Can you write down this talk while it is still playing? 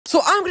So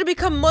I'm gonna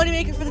become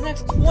Moneymaker for the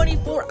next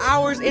 24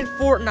 hours in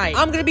Fortnite.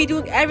 I'm gonna be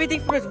doing everything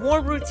from his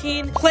warm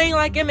routine, playing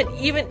like him, and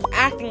even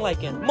acting like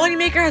him.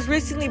 Moneymaker has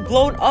recently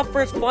blown up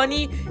for his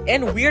funny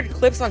and weird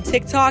clips on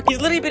TikTok. He's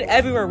literally been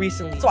everywhere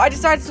recently. So I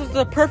decided this was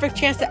the perfect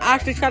chance to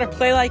actually try to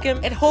play like him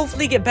and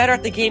hopefully get better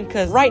at the game,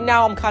 because right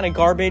now I'm kind of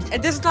garbage.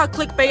 And this is not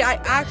clickbait. I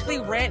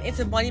actually ran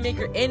into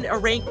Moneymaker in a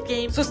ranked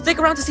game. So stick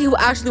around to see who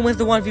actually wins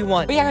the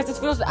 1v1. But yeah, guys, this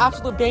video is an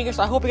absolute banger,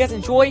 so I hope you guys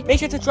enjoy. Make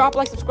sure to drop a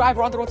like, subscribe.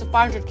 We're on the road to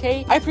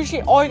 500k. I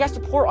appreciate all you guys'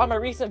 support on my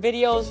recent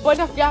videos. But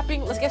enough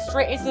yapping, let's get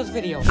straight into this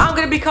video. I'm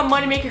gonna become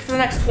Moneymaker for the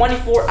next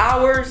 24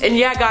 hours. And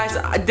yeah, guys,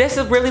 this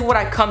is really what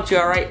I come to,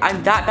 alright?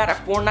 I'm that bad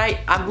at Fortnite.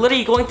 I'm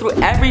literally going through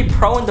every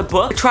pro in the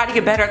book to try to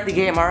get better at the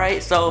game,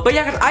 alright? So, but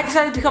yeah, guys, I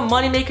decided to become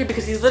Moneymaker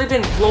because he's literally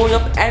been blowing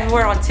up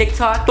everywhere on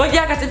TikTok. But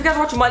yeah, guys, if you guys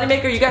watch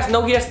Moneymaker, you guys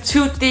know he does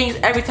two things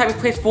every time he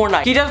plays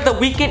Fortnite. He does the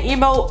weekend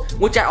emote,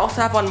 which I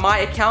also have on my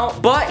account,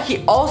 but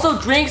he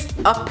also drinks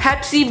a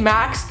Pepsi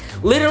Max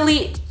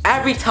literally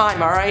every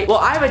time, alright? Well,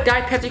 I have a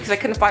Diet Pepsi because I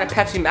couldn't find a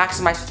Pepsi Max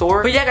in my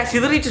store. But yeah, guys, he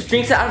literally just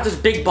drinks it out of this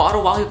big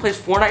bottle while he plays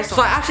Fortnite.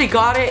 So I actually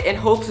got it in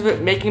hopes of it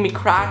making me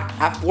crack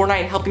at Fortnite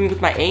and helping me with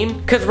my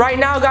aim. Because right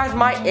now, guys,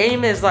 my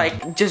aim is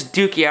like just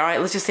dookie, alright?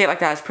 Let's just say it like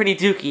that. It's pretty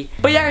dookie.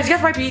 But yeah, guys, you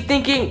guys might be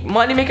thinking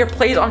Moneymaker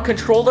plays on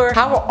controller.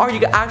 How are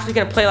you actually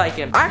gonna play like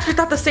him? I actually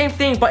thought the same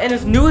thing, but in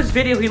his newest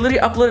video, he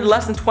literally uploaded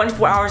less than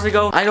 24 hours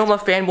ago. I know I'm a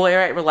fanboy,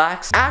 alright?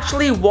 Relax.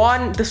 Actually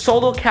won the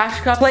solo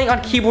cash cup playing on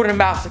keyboard and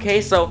mouse,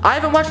 okay? So I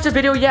haven't watched the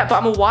video yet, but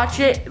I'm gonna watch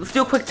it. Let's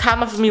do a quick time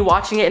lapse of me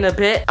watching it in a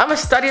bit. I'm gonna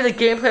study the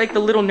gameplay like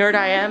the little nerd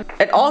I am.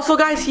 And also,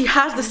 guys, he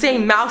has the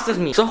same mouse as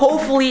me. So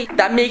hopefully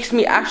that makes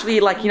me actually,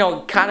 like, you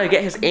know, kind of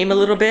get his aim a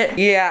little bit.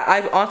 Yeah,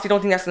 I honestly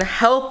don't think that's gonna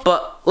help,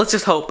 but let's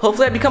just hope.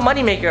 Hopefully I become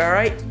Moneymaker,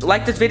 alright?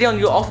 Like this video and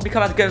you'll also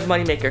become as good as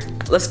Moneymaker.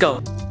 Let's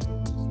go.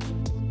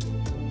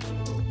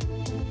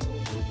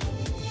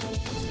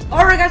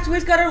 Alright, guys, so we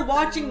just got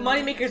watching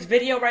Moneymaker's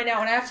video right now,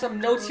 and I have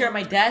some notes here on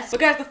my desk. But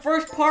guys, the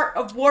first part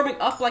of warming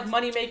up like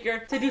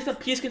Moneymaker to do some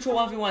peace control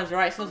 1v1s,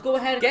 alright? So let's go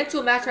ahead, get into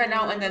a match right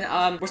now, and then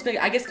we're just gonna,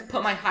 I guess,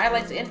 put my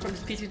highlights in from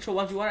this peace control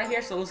 1v1 right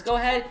here. So let's go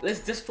ahead, let's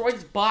destroy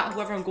this bot,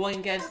 whoever I'm going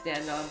against,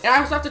 and I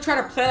also have to try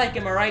to play like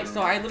him, alright?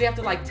 So I literally have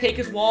to like take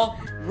his wall,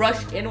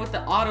 rush in with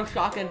the auto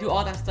shotgun, do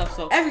all that stuff.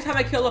 So every time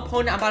I kill an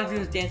opponent, I'm about to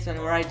do this dance on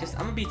him, alright? Just,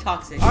 I'm gonna be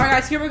toxic. Alright,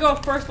 guys, here we go.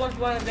 First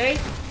 1v1 of the day.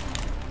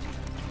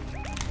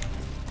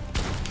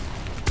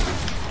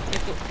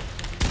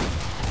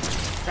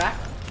 Crack.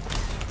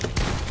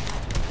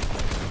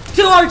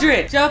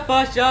 200! Jump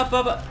up, jump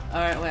up.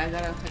 Alright, wait, I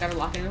gotta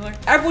lock in here.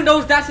 Everyone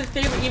knows that's his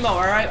favorite emo,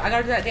 alright? I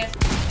gotta do that dance.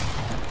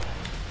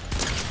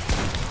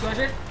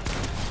 200.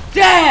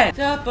 Dead!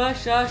 Jump up,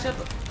 shut up.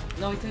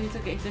 No, he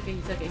took it.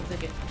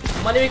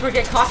 Moneymaker,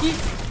 get cocky.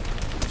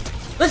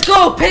 Let's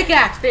go!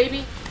 Pickaxe,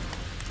 baby!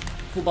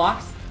 Full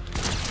box.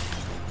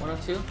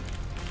 102.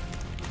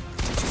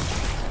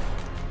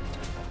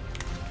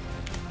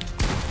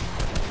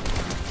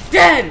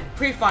 Dead!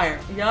 Pre-fire.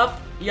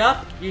 Yup.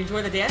 You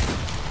enjoy the dance?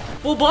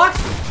 Full box.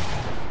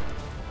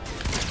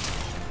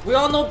 We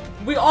all know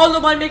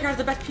Moneymaker has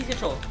the best peace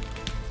control.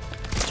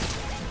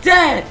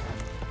 Dead!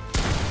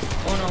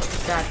 Oh no,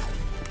 it's bad.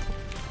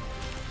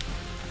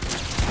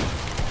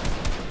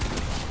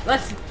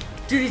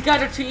 Dude, these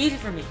guys are too easy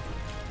for me.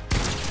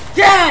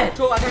 Dead! I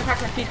gotta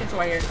crack my peace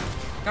control right here.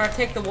 Gotta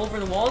take them over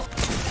the walls.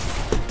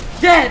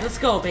 Dead! Let's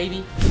go,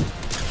 baby.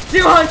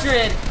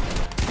 200!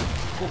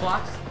 Full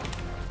box.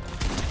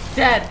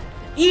 Dead.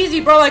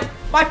 Easy, bro. Like,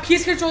 my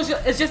peace control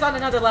is just on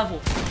another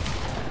level.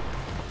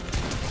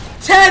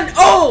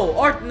 10-0!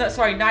 Or, no,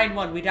 sorry,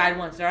 9-1. We died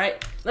once,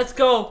 alright? Let's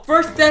go.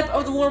 First step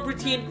of the warm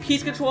routine,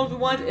 peace control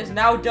everyone, is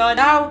now done.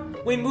 Now,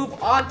 we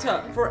move on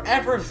to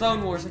Forever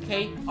Zone Wars,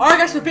 okay? Alright,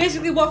 guys, so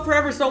basically what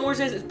Forever Zone Wars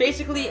is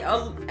basically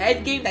an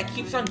end game that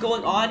keeps on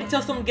going on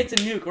until someone gets a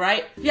nuke,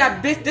 right? Yeah,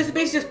 this is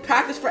basically just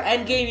practice for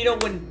end game. You know,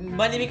 when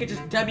Moneymaker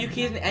just W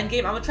keys in the end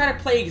game, I'm gonna try to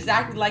play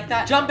exactly like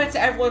that. Jump into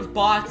everyone's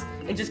bots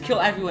and just kill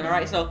everyone,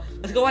 alright? So,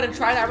 let's go ahead and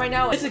try that right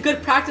now. It's a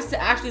good practice to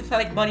actually play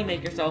like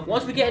Moneymaker. So,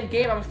 once we get in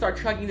game, I'm gonna start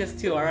chugging this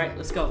too, alright?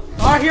 Let's go.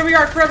 Alright, here we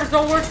are, Forever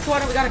Zone Wars.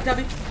 We got a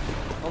W.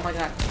 Oh my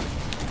god.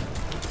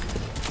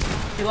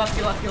 Heal up.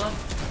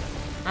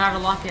 I have a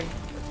lock in.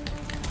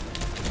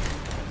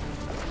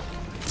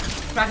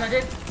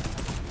 500.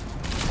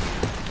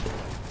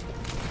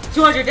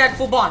 200 dead,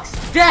 full box.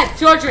 Dead,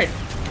 200.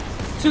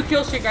 2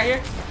 kill streak right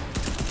here.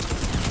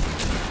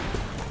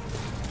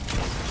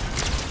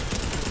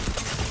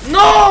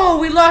 No!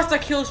 We lost our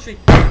kill streak.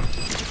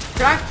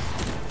 Crack.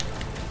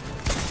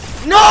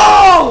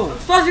 No! I'm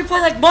supposed to be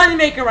playing like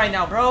Moneymaker right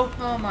now, bro.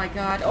 Oh my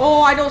god.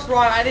 Oh, I know it's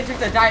wrong. I didn't drink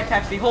the Diet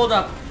Pepsi. Hold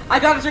up. I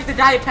gotta drink the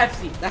Diet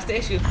Pepsi. That's the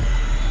issue.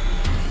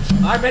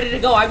 I'm ready to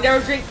go. I've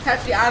never drank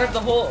Pepsi out of the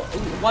whole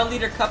 1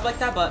 liter cup like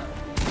that, but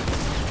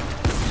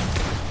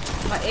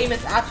my aim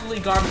is absolutely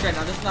garbage right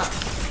now. This is not.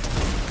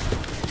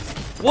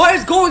 What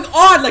is going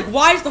on? Like,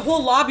 why is the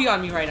whole lobby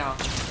on me right now?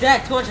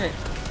 Dead. 200.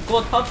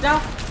 Gold pumps now.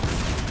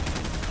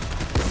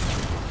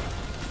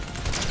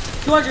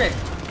 200.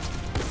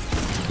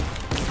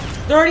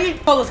 30.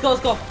 Oh, let's go.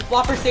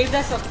 Flopper saved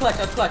us.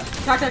 Let's clutch.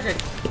 500.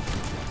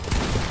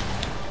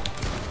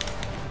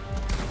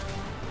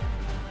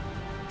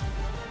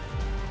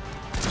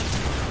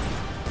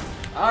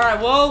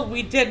 Alright, well,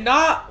 we did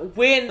not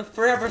win the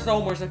Forever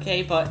Zomers,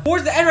 okay? But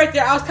towards the end right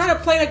there, I was kind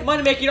of playing like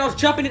Moneymaker, you know, I was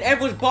jumping in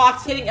everyone's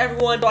box, hitting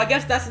everyone. So I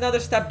guess that's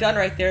another step done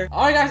right there.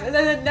 Alright, guys, and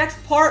then the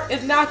next part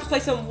is now to play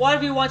some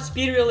 1v1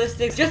 speed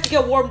realistics just to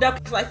get warmed up,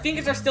 because my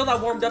fingers are still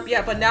not warmed up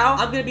yet. But now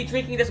I'm going to be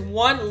drinking this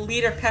 1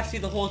 liter Pepsi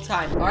the whole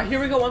time. Alright, here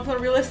we go, 1v1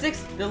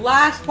 realistics. The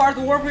last part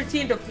of the warm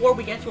routine before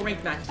we get to a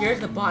ranked match. Here's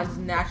the bot's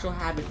natural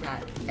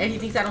habitat. And he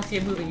thinks I don't see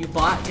him moving. You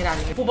bot, get out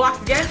of here. Full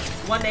box again,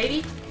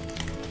 180.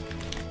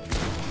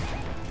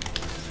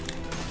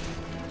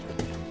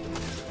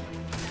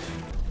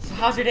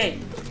 How's your day?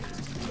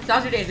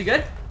 How's your day? Is it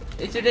good?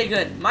 Is your day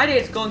good? My day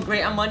is going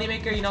great. I'm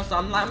Moneymaker, you know, so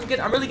I'm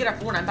really good at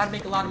Fortnite. I'm about to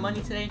make a lot of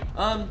money today.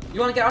 You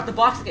want to get out the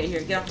box? Okay,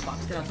 here, get out the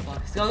box. Get out the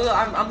box. Go,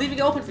 I'm leaving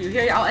it open for you.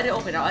 Here, I'll edit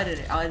open. I'll edit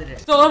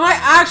it. So am I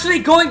actually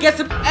going to get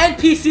some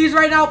NPCs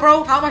right now,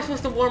 bro? How am I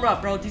supposed to warm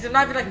up, bro? These are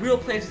not even like real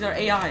players. These are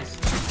AIs.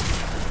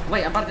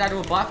 Wait, I'm about to die to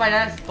a bot. If I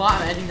die to this bot,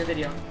 I'm ending the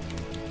video.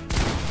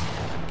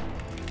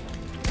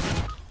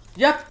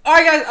 Yep.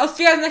 Alright, guys. I'll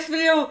see you guys next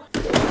video.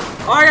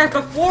 Alright,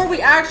 guys, before we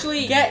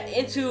actually get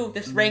into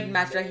this ranked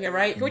match right here,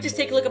 right? Can we just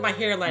take a look at my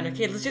hairline,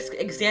 okay? Let's just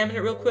examine it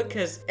real quick,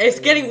 because it's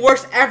getting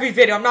worse every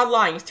video. I'm not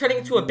lying. It's turning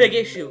into a big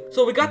issue.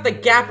 So we got the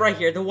gap right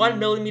here, the 1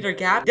 millimeter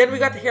gap. Then we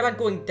got the hairline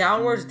going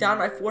downwards, down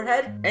my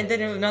forehead. And then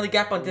there's another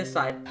gap on this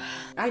side.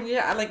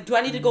 Do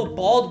I need to go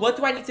bald? What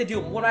do I need to do?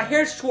 When my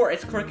hair's short,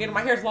 it's crooked. When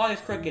my hair's long,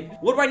 it's crooked.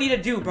 What do I need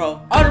to do,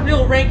 bro?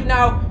 Unreal rank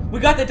now. We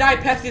got the Diet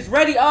Pepsi. It's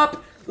ready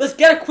up. Let's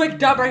get a quick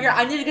dub right here.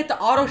 I need to get the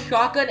auto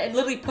shotgun and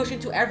literally push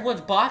into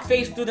everyone's bot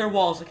face through their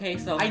walls, okay?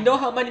 So I know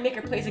how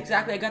Moneymaker plays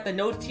exactly. I got the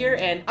notes here,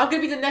 and I'm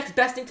gonna be the next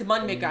best thing to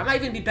Moneymaker. I might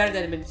even be better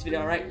than him in this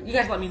video, alright? You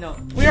guys let me know.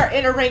 We are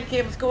in a ranked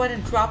game. Let's go ahead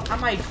and drop. I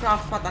might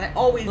drop spot that I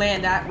always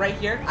land at right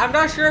here. I'm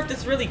not sure if this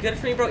is really good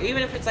for me, bro.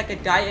 Even if it's like a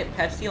Diet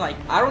Pepsi, like,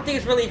 I don't think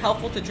it's really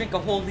helpful to drink a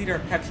whole liter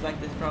of Pepsi like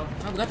this, bro.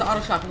 Oh, we got the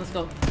auto shotgun. Let's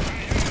go.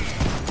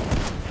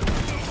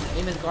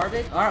 Aim is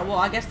garbage. Alright, well,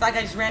 I guess that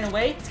guy just ran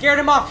away. Scared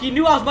him off. He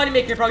knew I was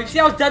Moneymaker, bro. You see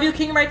I was W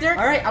King right there?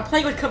 Alright, I'm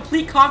playing with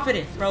complete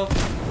confidence, bro.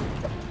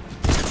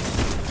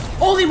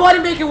 Only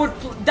Moneymaker would...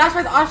 That's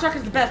why the auto shotgun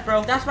is the best,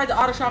 bro. That's why the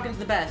auto shotgun is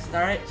the best,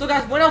 alright? So,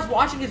 guys, when I was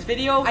watching his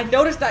video, I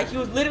noticed that he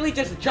would literally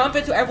just jump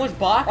into everyone's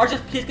bot or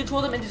just piece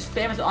control them and just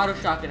spam his auto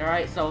shotgun,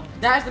 alright? So,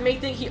 that is the main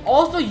thing. He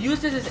also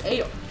uses his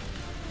A...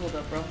 Hold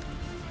up, bro.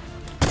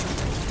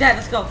 Dad,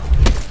 let's go.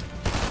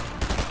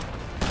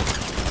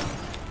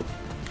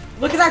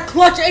 Look at that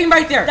clutch aim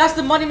right there. That's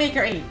the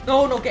Moneymaker aim.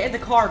 No, get in the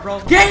car,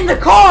 bro. Get in the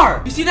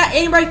car! You see that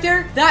aim right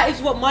there? That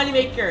is what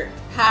Moneymaker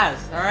has,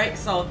 alright?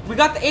 So, we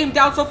got the aim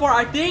down so far.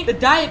 I think the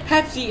Diet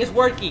Pepsi is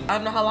working. I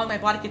don't know how long my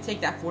body can take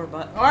that for,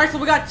 but... Alright, so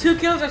we got 2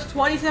 kills. There's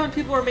 27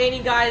 people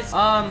remaining, guys.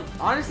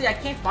 Honestly, I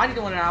can't find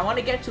anyone now. I want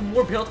to get to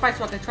more build fights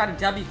so I can try to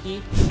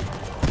WP.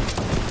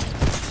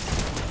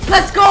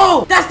 Let's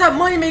go! That's that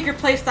Moneymaker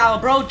playstyle,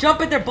 bro.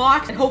 Jump in their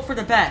box and hope for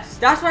the best.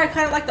 That's why I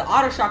kind of like the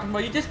auto shotgun,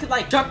 bro. You just could,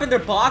 like, jump in their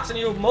box and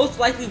you'll most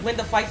likely win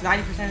the fights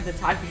 90% of the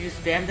time because you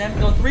spam them.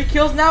 So, 3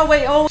 kills now.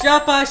 Wait, oh.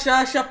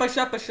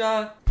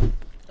 Shuppa.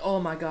 Oh,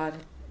 my God.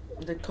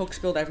 The Coke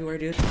spilled everywhere,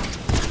 dude.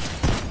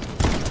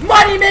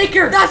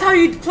 Moneymaker! That's how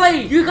you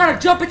play. You gotta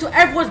jump into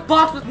everyone's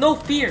box with no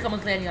fear.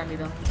 Someone's landing on me,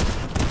 though.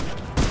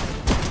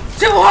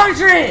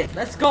 200!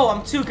 Let's go.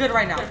 I'm too good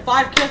right now.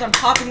 5 kills. I'm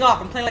popping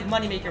off. I'm playing like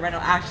Moneymaker right now,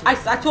 actually.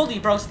 I told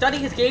you, bro.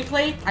 Studying his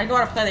gameplay, I know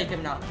how to play like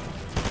him now.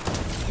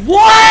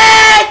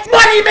 What?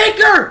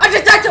 Moneymaker! I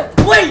just died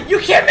to... Wait, you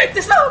can't make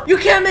this up. You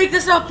can't make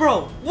this up,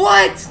 bro.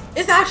 What?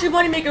 It's actually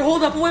Moneymaker.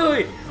 Hold up.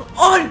 Wait.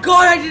 Oh,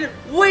 God, I didn't...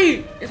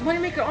 Wait. Is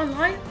Moneymaker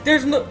online?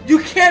 There's no... You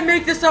can't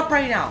make this up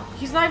right now.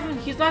 He's not even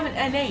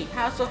NA.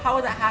 How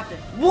would that happen?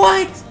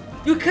 What?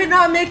 You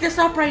cannot make this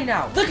up right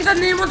now. Look at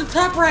the name on the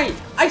top right.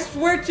 I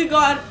swear to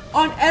God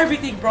on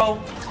everything, bro.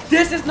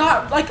 This is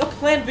not like a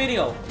planned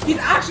video. He's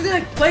actually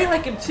like playing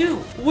like him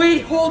too.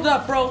 Wait, hold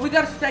up, bro. We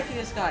gotta spectate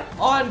this guy.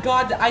 On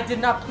God, I did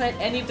not plan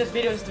any of this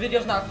video. This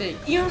video's not fake.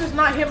 Even if it's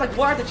not him, like,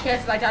 what are the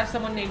chances I die to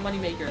someone named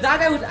Moneymaker? That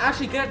guy was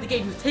actually good at the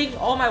game. He was taking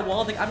all my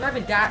walls. Like, I'm not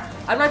even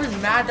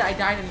mad that I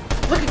died to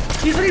him. Look,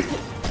 he's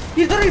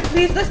literally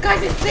pleased. This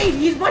guy's insane.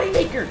 He's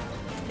Moneymaker.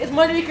 Is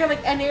Moneymaker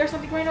like NA or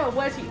something right now?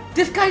 What is he?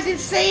 This guy's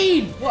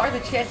insane! What are the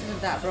chances of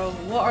that, bro?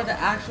 What are the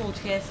actual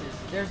chances?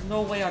 There's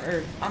no way on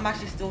earth. I'm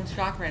actually still in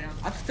shock right now.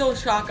 I'm still in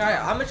shock. Alright,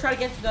 I'm gonna try to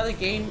get to another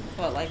game,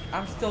 but like,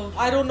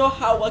 I don't know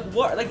how, like,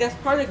 what, like, that's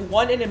probably like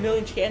 1 in a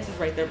million chances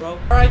right there, bro.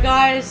 Alright,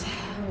 guys.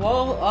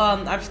 Well,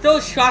 I'm still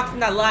shocked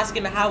from that last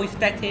game and how we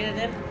spectated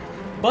him.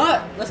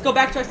 But, let's go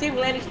back to our safe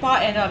landing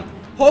spot and,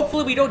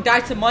 hopefully we don't die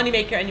to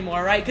Moneymaker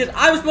anymore, right? Because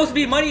I was supposed to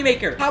be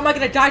Moneymaker. How am I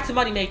gonna die to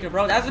Moneymaker,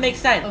 bro? That doesn't make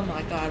sense. Oh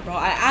my God, bro.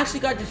 I actually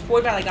got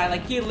destroyed by that guy.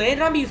 Like, he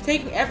landed on me. He was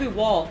taking every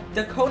wall.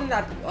 The code in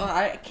that...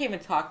 I can't even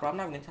talk, bro. I'm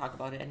not even gonna talk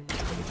about it anymore.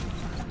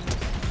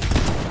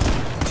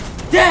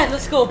 Dead!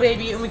 Let's go,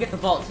 baby. And we get the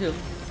vault, too.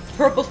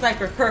 Purple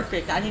sniper.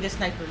 Perfect. I need a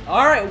sniper.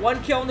 Alright,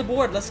 1 kill on the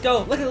board. Let's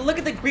go. Look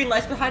at the green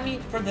lights behind me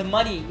for the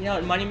money. You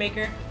know,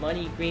 Moneymaker.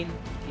 Money, green.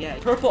 Yeah.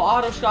 Purple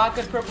auto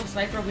shotgun, purple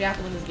sniper. We have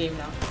to win this game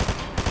now.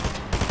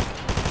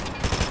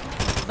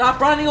 Stop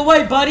running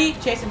away, buddy.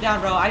 Chase him down,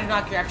 bro. I do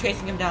not care. I'm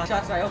chasing him down.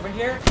 Shots right over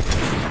here.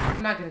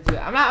 I'm not gonna do it.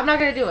 I'm not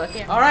gonna do it.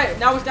 Okay. All right,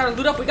 now we're down to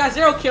loot up. We got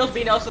 0 kills, but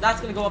you know, so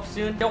that's gonna go up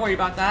soon. Don't worry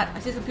about that. I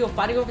see some people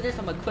fighting over there, so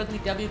I'm gonna quickly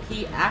W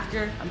key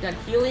after I'm done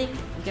healing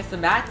and get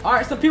some mats. All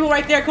right, some people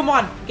right there. Come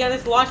on, get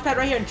this launch pad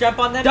right here and jump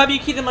on them. W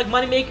key them like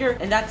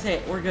Moneymaker, and that's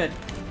it. We're good.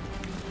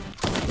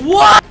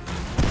 What?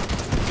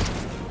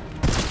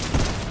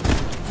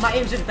 My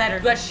aim's just better.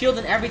 You got shield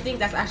and everything.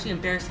 That's actually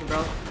embarrassing,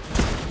 bro.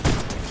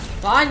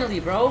 Finally,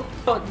 bro.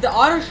 So the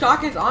auto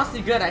shotgun is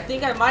honestly good. I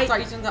think I might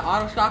start using the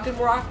auto shotgun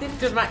more often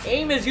because my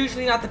aim is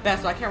usually not the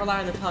best, so I can't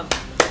rely on the pump.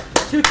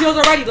 2 kills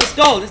already. Let's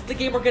go. This is the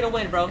game we're gonna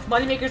win, bro. If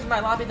Moneymaker's in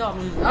my lobby, though, I'm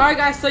losing. All right,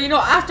 guys. So you know,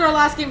 after our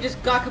last game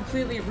just got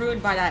completely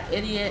ruined by that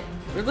idiot,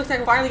 it looks like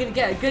we're finally gonna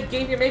get a good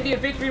game here. Maybe a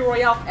victory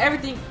royale. If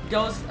everything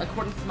goes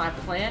according to my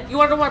plan. You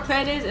wanna know what my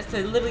plan is? It's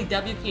to literally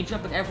W key and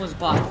jump in everyone's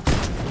bot.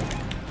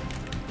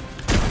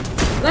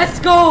 Let's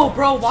go,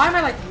 bro. Why am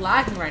I like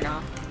lagging right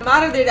now? I'm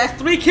out of there. That's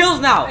 3 kills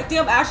now. I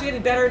think I'm actually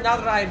getting better now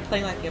that I'm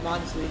playing like him,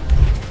 honestly.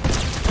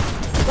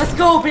 Let's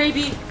go,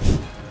 baby.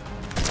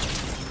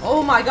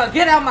 Oh my god,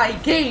 get out of my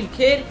game,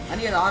 kid. I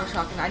need the auto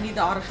shotgun. I need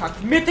the auto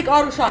shotgun. Mythic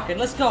auto shotgun.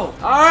 Let's go.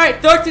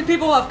 Alright, 13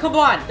 people left. Come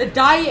on. The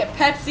diet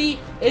Pepsi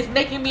is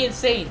making me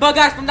insane. But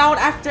guys, from now on,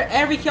 after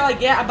every kill I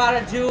get, I'm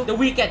about to do the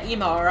weekend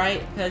email,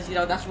 alright? Because you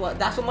know that's what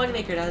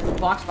Moneymaker does.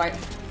 Box fight.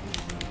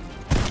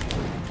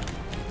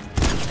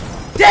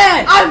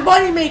 Dead! I'm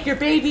Moneymaker,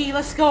 baby.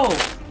 Let's go.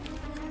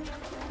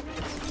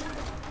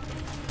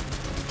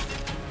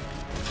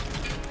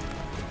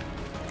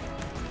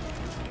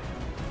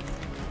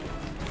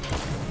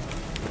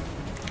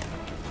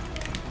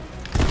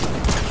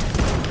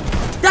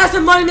 That's a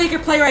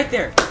Moneymaker play right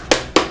there.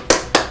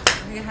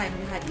 I can hide,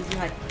 easy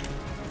hide.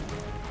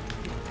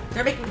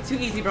 They're making it too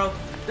easy, bro.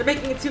 They're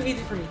making it too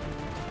easy for me.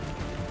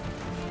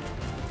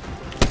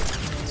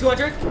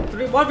 200,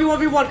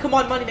 1v1v1. Come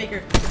on,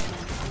 Moneymaker.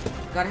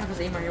 Gotta have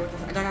his aim right here with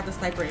this. I gotta have the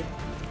sniper aim.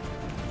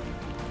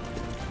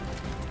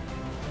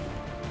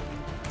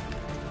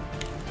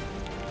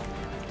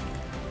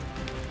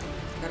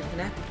 Gotta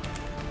connect.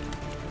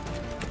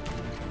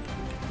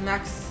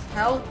 Max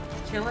health,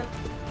 chilling.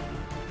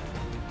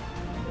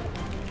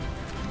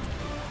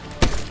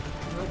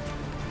 Nope,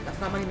 that's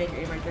not Moneymaker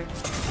aim right there.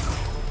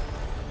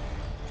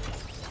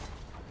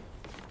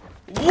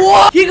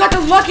 What? He got the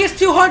luckiest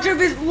 200 of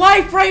his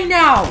life right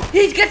now.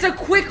 He gets a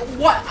quick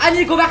what? I need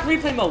to go back to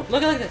replay mode.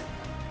 Look at this.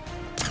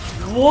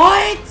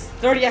 What?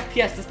 30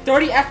 FPS. This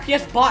 30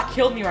 FPS bot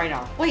killed me right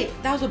now. Wait,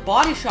 that was a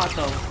body shot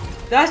though.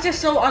 That's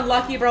just so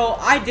unlucky, bro.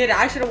 I did it.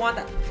 I should have won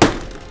that.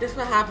 This is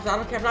what happens. I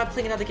don't care. I'm not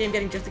playing another game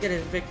just to get a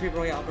victory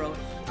royale, bro.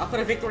 I'll put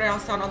a victory royale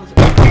sound on this.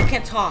 I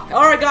can't talk.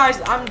 Alright,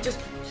 guys. I'm just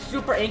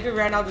super angry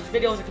right now. This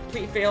video is a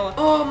complete fail.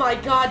 Oh my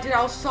god, dude.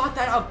 I'll sort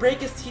that. I'll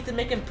break his teeth and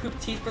make him poop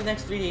teeth for the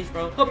next 3 days,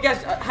 bro. Hope you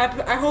guys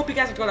I hope you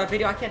guys enjoyed that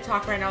video. I can't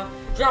talk right now.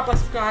 Drop a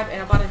subscribe,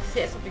 and I'm about to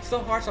hit something so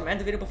hard, so I'm gonna end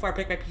the video before I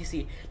break my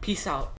PC. Peace out.